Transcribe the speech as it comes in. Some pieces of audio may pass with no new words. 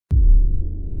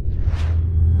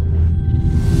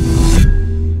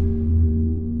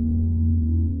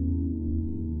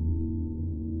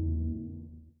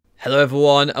Hello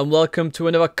everyone and welcome to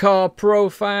another car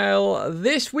profile.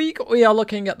 This week we are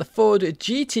looking at the Ford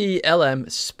GT LM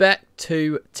Spec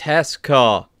 2 test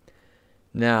car.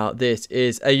 Now this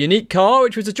is a unique car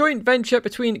which was a joint venture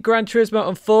between Gran Turismo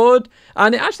and Ford,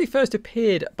 and it actually first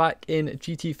appeared back in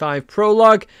GT5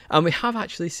 Prologue, and we have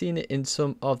actually seen it in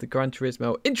some of the Gran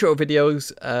Turismo intro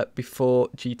videos before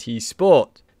GT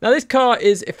Sport. Now this car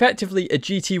is effectively a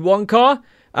GT1 car.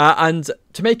 And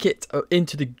to make it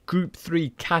into the Group 3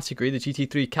 category, the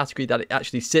GT3 category that it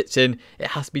actually sits in, it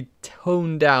has to be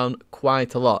toned down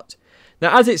quite a lot.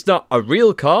 Now, as it's not a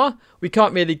real car, we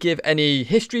can't really give any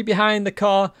history behind the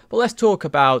car, but let's talk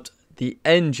about the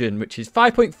engine, which is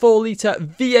 5.4 litre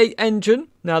V8 engine.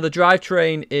 Now, the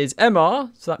drivetrain is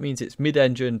MR, so that means it's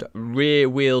mid-engined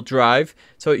rear-wheel drive,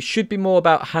 so it should be more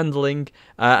about handling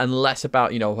and less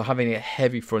about, having a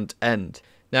heavy front end.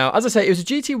 Now, as I say, it was a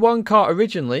GT1 car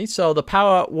originally, so the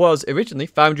power was originally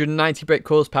 590 brake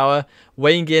horsepower,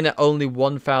 weighing in at only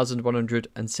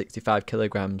 1,165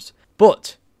 kilograms.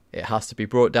 But it has to be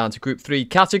brought down to Group 3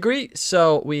 category,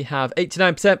 so we have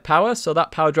 89% power, so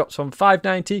that power drops from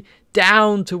 590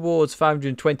 down towards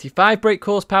 525 brake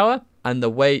horsepower, and the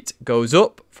weight goes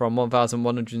up from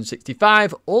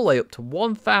 1,165 all the way up to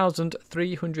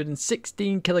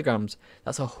 1,316 kilograms.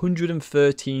 That's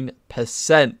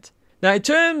 113%. Now, in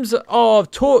terms of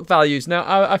torque values, now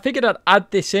I figured I'd add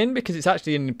this in because it's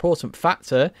actually an important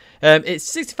factor.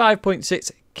 It's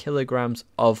 65.6 kilograms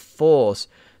of force.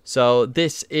 So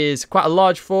this is quite a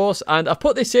large force, and I've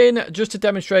put this in just to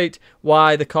demonstrate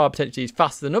why the car potentially is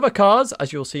faster than other cars,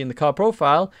 as you'll see in the car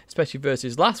profile, especially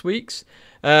versus last week's,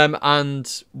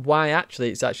 and why actually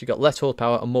it's actually got less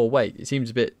horsepower and more weight. It seems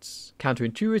a bit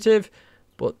counterintuitive,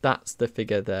 but that's the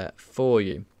figure there for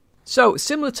you. So,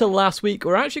 similar to last week,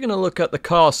 we're actually going to look at the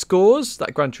car scores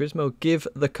that Gran Turismo give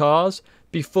the cars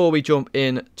before we jump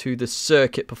in to the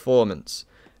circuit performance.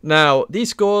 Now,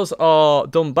 these scores are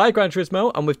done by Gran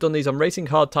Turismo, and we've done these on racing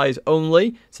hard tyres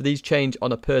only, so these change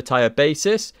on a per tyre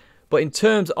basis. But in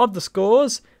terms of the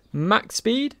scores, max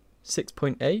speed,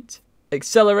 6.8,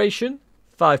 acceleration,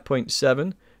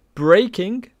 5.7,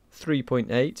 braking,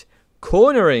 3.8,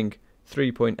 cornering,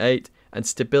 3.8, and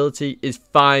stability is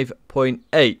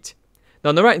 5.8. Now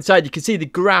on the right hand side you can see the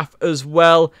graph as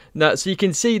well. Now, so you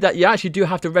can see that you actually do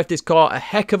have to rev this car a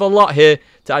heck of a lot here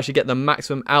to actually get the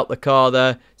maximum out the car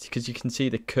there, because you can see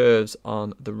the curves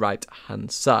on the right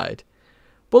hand side.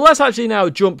 But let's actually now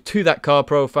jump to that car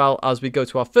profile as we go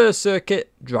to our first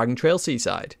circuit, Dragontrail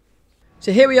Seaside.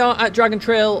 So here we are at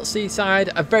Dragontrail Seaside,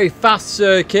 a very fast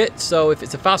circuit, so if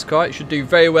it's a fast car it should do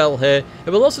very well here. It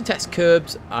will also test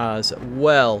curbs as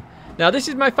well. Now this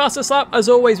is my fastest lap. As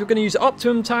always, we're going to use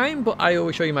optimum time, but I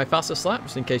always show you my fastest lap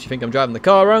just in case you think I'm driving the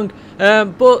car wrong.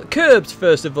 But curbs,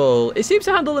 first of all, it seems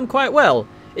to handle them quite well.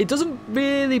 It doesn't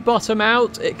really bottom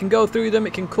out. It can go through them.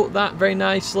 It can cut that very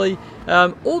nicely.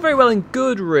 All very well and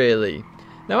good, really.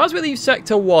 Now, as we leave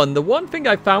Sector 1, the one thing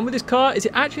I found with this car is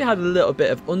it actually had a little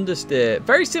bit of understeer.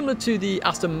 Very similar to the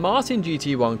Aston Martin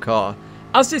GT1 car.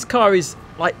 As this car is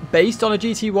based on a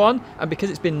GT1, and because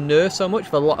it's been nerfed so much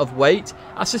with a lot of weight,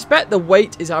 I suspect the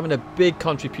weight is having a big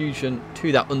contribution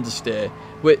to that understeer,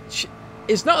 which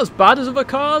is not as bad as other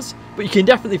cars, but you can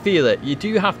definitely feel it. You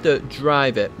do have to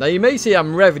drive it. Now you may see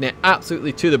I'm revving it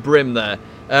absolutely to the brim there.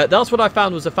 That's what I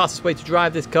found was the fastest way to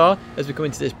drive this car as we come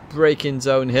into this braking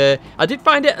zone here. I did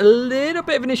find it a little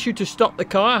bit of an issue to stop the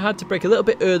car. I had to brake a little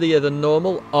bit earlier than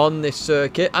normal on this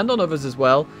circuit and on others as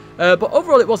well. But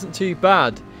overall it wasn't too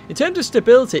bad. In terms of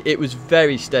stability, it was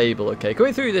very stable, okay?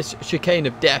 Going through this chicane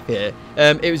of death here,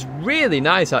 it was really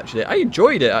nice, actually. I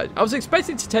enjoyed it. I was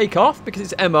expecting it to take off because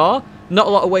it's MR, not a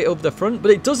lot of weight over the front,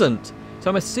 but it doesn't. So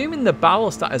I'm assuming the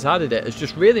ballast that has added it has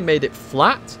just really made it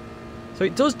flat. So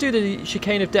it does do the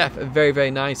chicane of death very,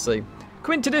 very nicely.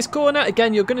 Coming to this corner,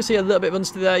 again, you're going to see a little bit of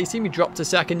understeer there. You see me drop to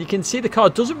second. You can see the car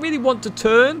doesn't really want to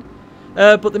turn,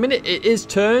 but the minute it is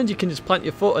turned, you can just plant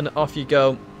your foot and off you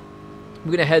go.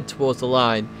 We're going to head towards the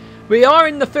line. We are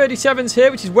in the 37s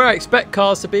here, which is where I expect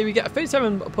cars to be. We get a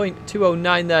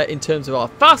 37.209 there in terms of our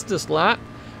fastest lap.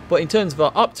 But in terms of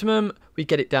our optimum, we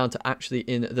get it down to actually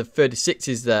in the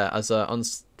 36s there. As on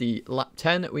the lap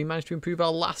 10, we managed to improve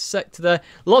our last sector there.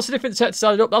 Lots of different sectors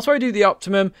added up. That's why we do the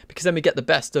optimum, because then we get the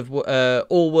best of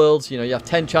all worlds. You know, you have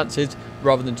 10 chances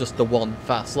rather than just the one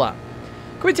fast lap.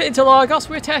 Coming to Interlagos,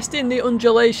 we're testing the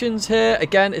Undulations here.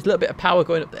 Again, it's a little bit of power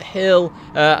going up the hill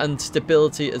and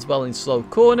stability as well in slow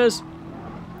corners.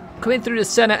 Coming through the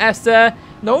Senna S there,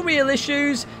 no real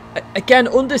issues. Again,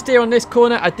 understeer on this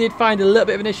corner, I did find a little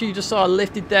bit of an issue. You just saw I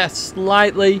lifted there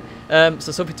slightly. So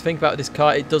something to think about with this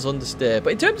car, it does understeer.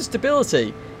 But in terms of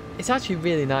stability, it's actually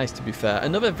really nice, to be fair.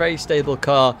 Another very stable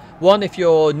car. One, if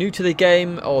you're new to the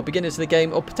game or beginner to the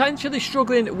game or potentially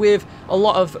struggling with a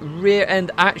lot of rear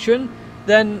end action,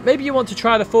 then maybe you want to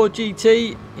try the Ford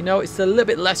GT. You know, it's a little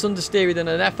bit less understeery than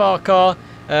an FR car.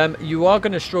 You are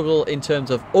going to struggle in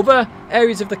terms of other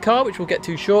areas of the car, which we'll get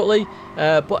to shortly.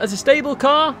 But as a stable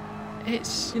car,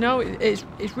 it's, you know, it's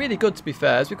really good, to be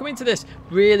fair. As we come into this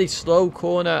really slow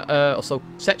corner, or slow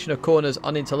section of corners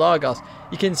on Interlagos,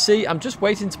 you can see I'm just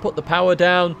waiting to put the power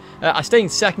down. I stay in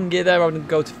second gear there rather than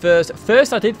go to first.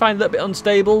 First, I did find a little bit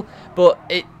unstable, but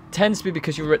it tends to be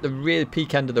because you're at the really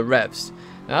peak end of the revs.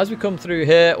 Now, as we come through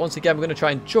here, once again, we're going to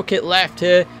try and chuck it left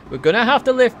here. We're going to have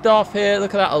to lift off here.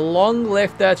 Look at that, a long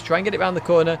lift there to try and get it around the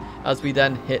corner as we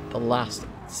then hit the last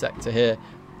sector here.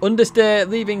 Understeer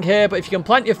leaving here, but if you can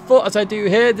plant your foot as I do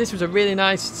here, this was a really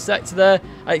nice sector there.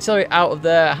 I accelerate out of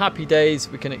there. Happy days.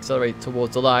 We can accelerate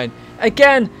towards the line.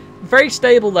 Again, very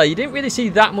stable there. You didn't really see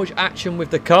that much action with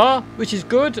the car, which is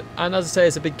good. And as I say,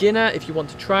 as a beginner, if you want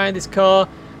to try this car,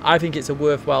 I think it's a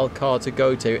worthwhile car to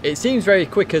go to. It seems very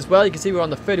quick as well. You can see we're on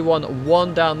the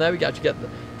 31.1 down there. We can actually get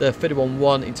the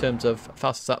 31.1 in terms of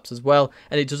fast laps as well.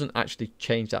 And it doesn't actually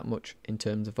change that much in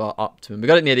terms of our optimum. We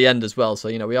got it near the end as well. So,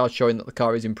 you know, we are showing that the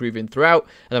car is improving throughout.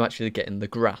 And I'm actually getting the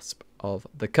grasp of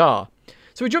the car.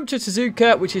 So we jump to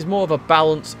Suzuka, which is more of a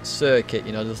balanced circuit.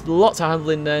 You know, there's lots of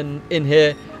handling then in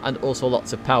here and also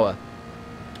lots of power.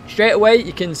 Straight away,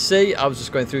 you can see, I was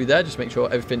just going through there, just make sure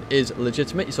everything is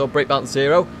legitimate. You saw brake balance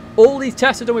 0. All these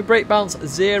tests are done with brake balance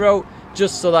 0,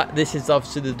 just so that this is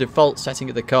obviously the default setting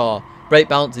of the car. Brake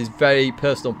balance is very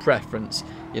personal preference.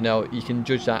 You know, you can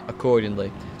judge that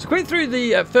accordingly. So going through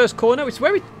the first corner, which is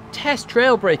where we test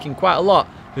trail braking quite a lot.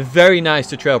 Very nice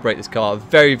to trail brake this car.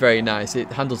 Very, very nice.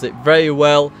 It handles it very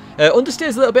well.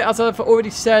 Understeers a little bit, as I've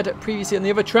already said previously on the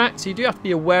other track, so you do have to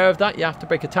be aware of that. You have to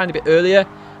brake a tiny bit earlier.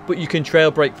 But you can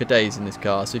trail brake for days in this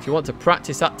car. So if you want to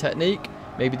practice that technique,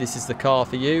 maybe this is the car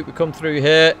for you. We come through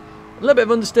here. A little bit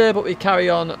of understeer, but we carry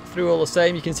on through all the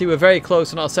same. You can see we're very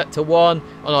close on our sector 1.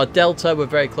 On our delta, we're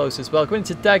very close as well. Going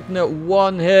into Tidgney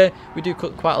 1 here. We do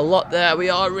cut quite a lot there. We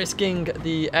are risking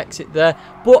the exit there.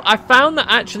 But I found that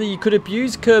actually you could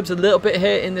abuse Kerbs a little bit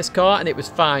here in this car, and it was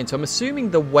fine. So I'm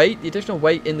assuming the weight, the additional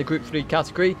weight in the Group 3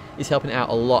 category is helping it out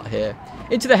a lot here.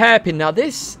 Into the hairpin. Now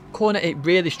this corner it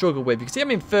really struggled with. You can see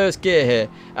I'm in first gear here,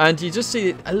 and you just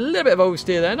see a little bit of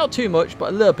oversteer there. Not too much, but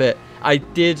a little bit. I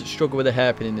did struggle with a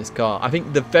hairpin in this car. I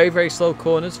think the very, very slow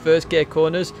corners, first gear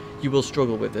corners, you will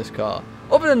struggle with this car.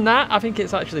 Other than that, I think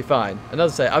it's actually fine. And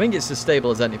as I say, I think it's as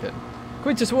stable as anything.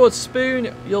 Going towards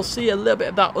Spoon, you'll see a little bit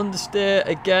of that understeer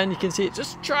again. You can see it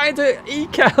just trying to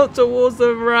eke out towards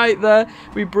the right there.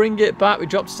 We bring it back. We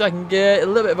drop to second gear. A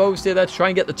little bit of oversteer there to try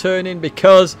and get the turn in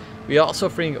because we are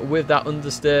suffering with that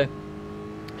understeer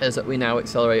as we now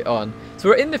accelerate on. So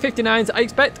we're in the 59s. I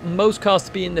expect most cars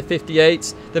to be in the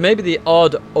 58s. There may be the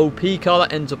odd OP car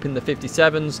that ends up in the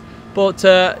 57s. But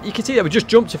you can see that we just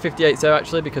jumped to 58s there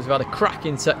actually because we've had a crack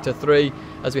in Sector 3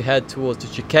 as we head towards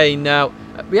the chicane now.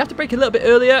 We have to brake a little bit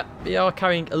earlier. We are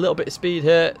carrying a little bit of speed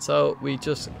here. So we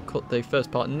just cut the first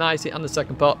part nicely and the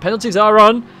second part. Penalties are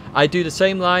on. I do the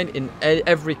same line in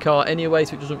every car anyway,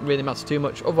 so it doesn't really matter too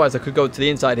much. Otherwise, I could go to the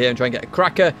inside here and try and get a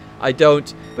cracker. I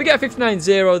don't. We get a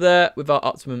 59.0 there with our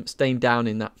optimum staying down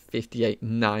in that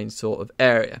 58.9 sort of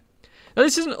area. Now,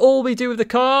 this isn't all we do with the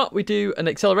car. We do an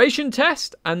acceleration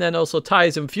test and then also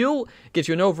tyres and fuel. It gives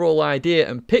you an overall idea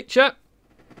and picture.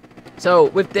 So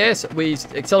with this, we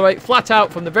accelerate flat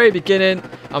out from the very beginning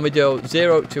and we do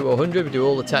 0 to 100. We do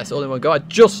all the tests all in one go. I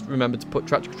just remembered to put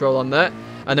traction control on there.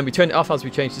 And then we turn it off as we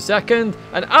change to second.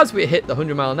 And as we hit the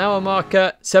 100-mile-an-hour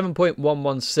marker,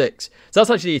 7.116. So that's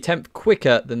actually a tenth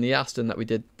quicker than the Aston that we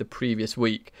did the previous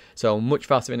week. So much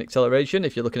faster in acceleration.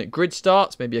 If you're looking at grid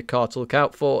starts, maybe a car to look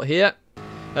out for here.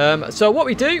 So what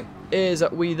we do is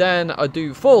we then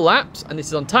do 4 laps. And this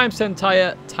is on times 10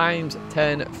 tyre, times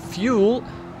 10 fuel.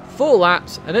 4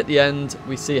 laps, and at the end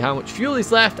we see how much fuel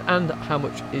is left and how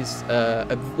much is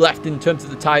left in terms of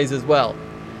the tyres as well.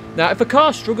 Now, if a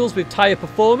car struggles with tyre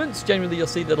performance, generally you'll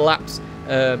see that the laps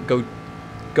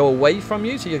go away from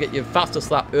you, so you'll get your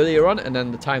fastest lap earlier on, and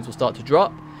then the times will start to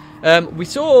drop. We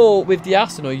saw with the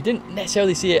Aston, or you didn't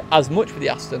necessarily see it as much with the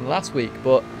Aston last week,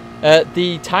 but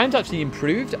the times actually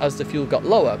improved as the fuel got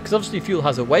lower, because obviously fuel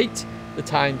has a weight, the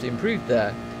times improved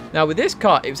there. Now with this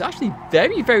car, it was actually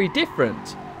very, very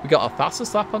different. We got our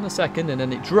fastest lap on the second, and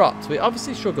then it dropped, so it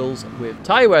obviously struggles with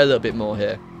tyre wear a little bit more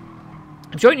here.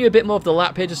 I'm showing you a bit more of the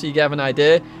lap here just so you have an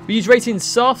idea. We use rating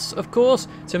softs, of course,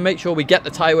 to make sure we get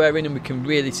the tyre wear in and we can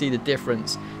really see the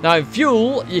difference. Now, in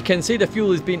fuel, you can see the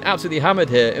fuel is being absolutely hammered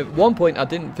here. At one point, I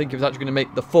didn't think it was actually going to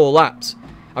make the 4 laps.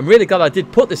 I'm really glad I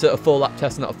did put this at a 4-lap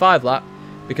test and not a 5-lap,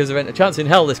 because there ain't a chance in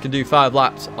hell this can do 5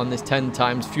 laps on this 10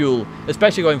 times fuel,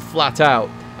 especially going flat out.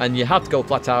 And you have to go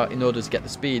flat out in order to get the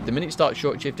speed. The minute you start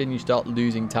short shifting, you start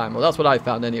losing time. Well, that's what I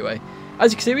found anyway.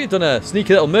 As you can see, we've done a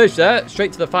sneaky little merge there,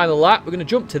 straight to the final lap. We're going to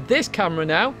jump to this camera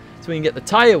now, so we can get the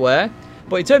tyre wear.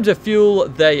 But in terms of fuel,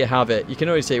 there you have it. You can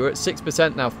already see we're at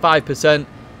 6%, now 5%.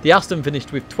 The Aston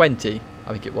finished with 20,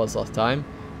 I think it was last time.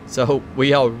 So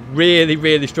we are really,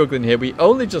 really struggling here. We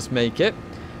only just make it.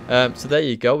 So there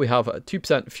you go. We have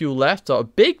 2% fuel left. So a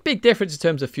big, big difference in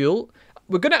terms of fuel.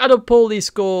 We're going to add up all these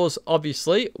scores,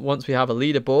 obviously, once we have a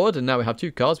leaderboard. And now we have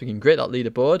 2 cars. We can grade that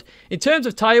leaderboard. In terms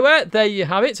of tyre wear, there you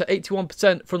have it. So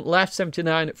 81% front left,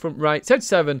 79 front right,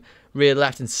 77 rear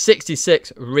left, and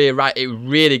 66 rear right. It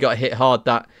really got hit hard,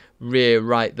 that rear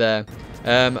right there.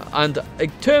 And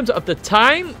in terms of the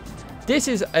time, this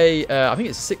is a, I think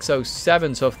it's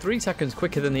 6:07, so 3 seconds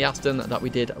quicker than the Aston that we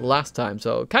did last time.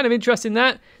 So kind of interesting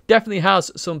that. Definitely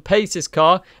has some pace, this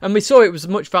car. And we saw it was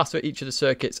much faster at each of the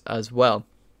circuits as well.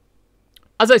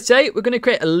 As I say, we're going to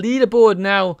create a leaderboard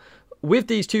now with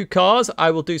these 2 cars.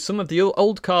 I will do some of the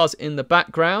old cars in the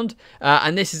background.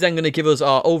 And this is then going to give us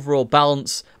our overall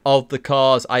balance of the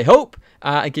cars, I hope.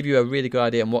 And give you a really good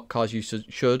idea on what cars you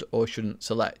should or shouldn't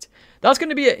select. That's going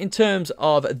to be it in terms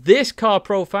of this car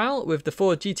profile with the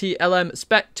Ford GT LM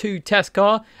Spec 2 test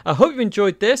car. I hope you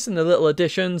enjoyed this and the little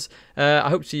additions. I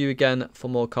hope to see you again for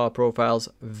more car profiles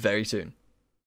very soon.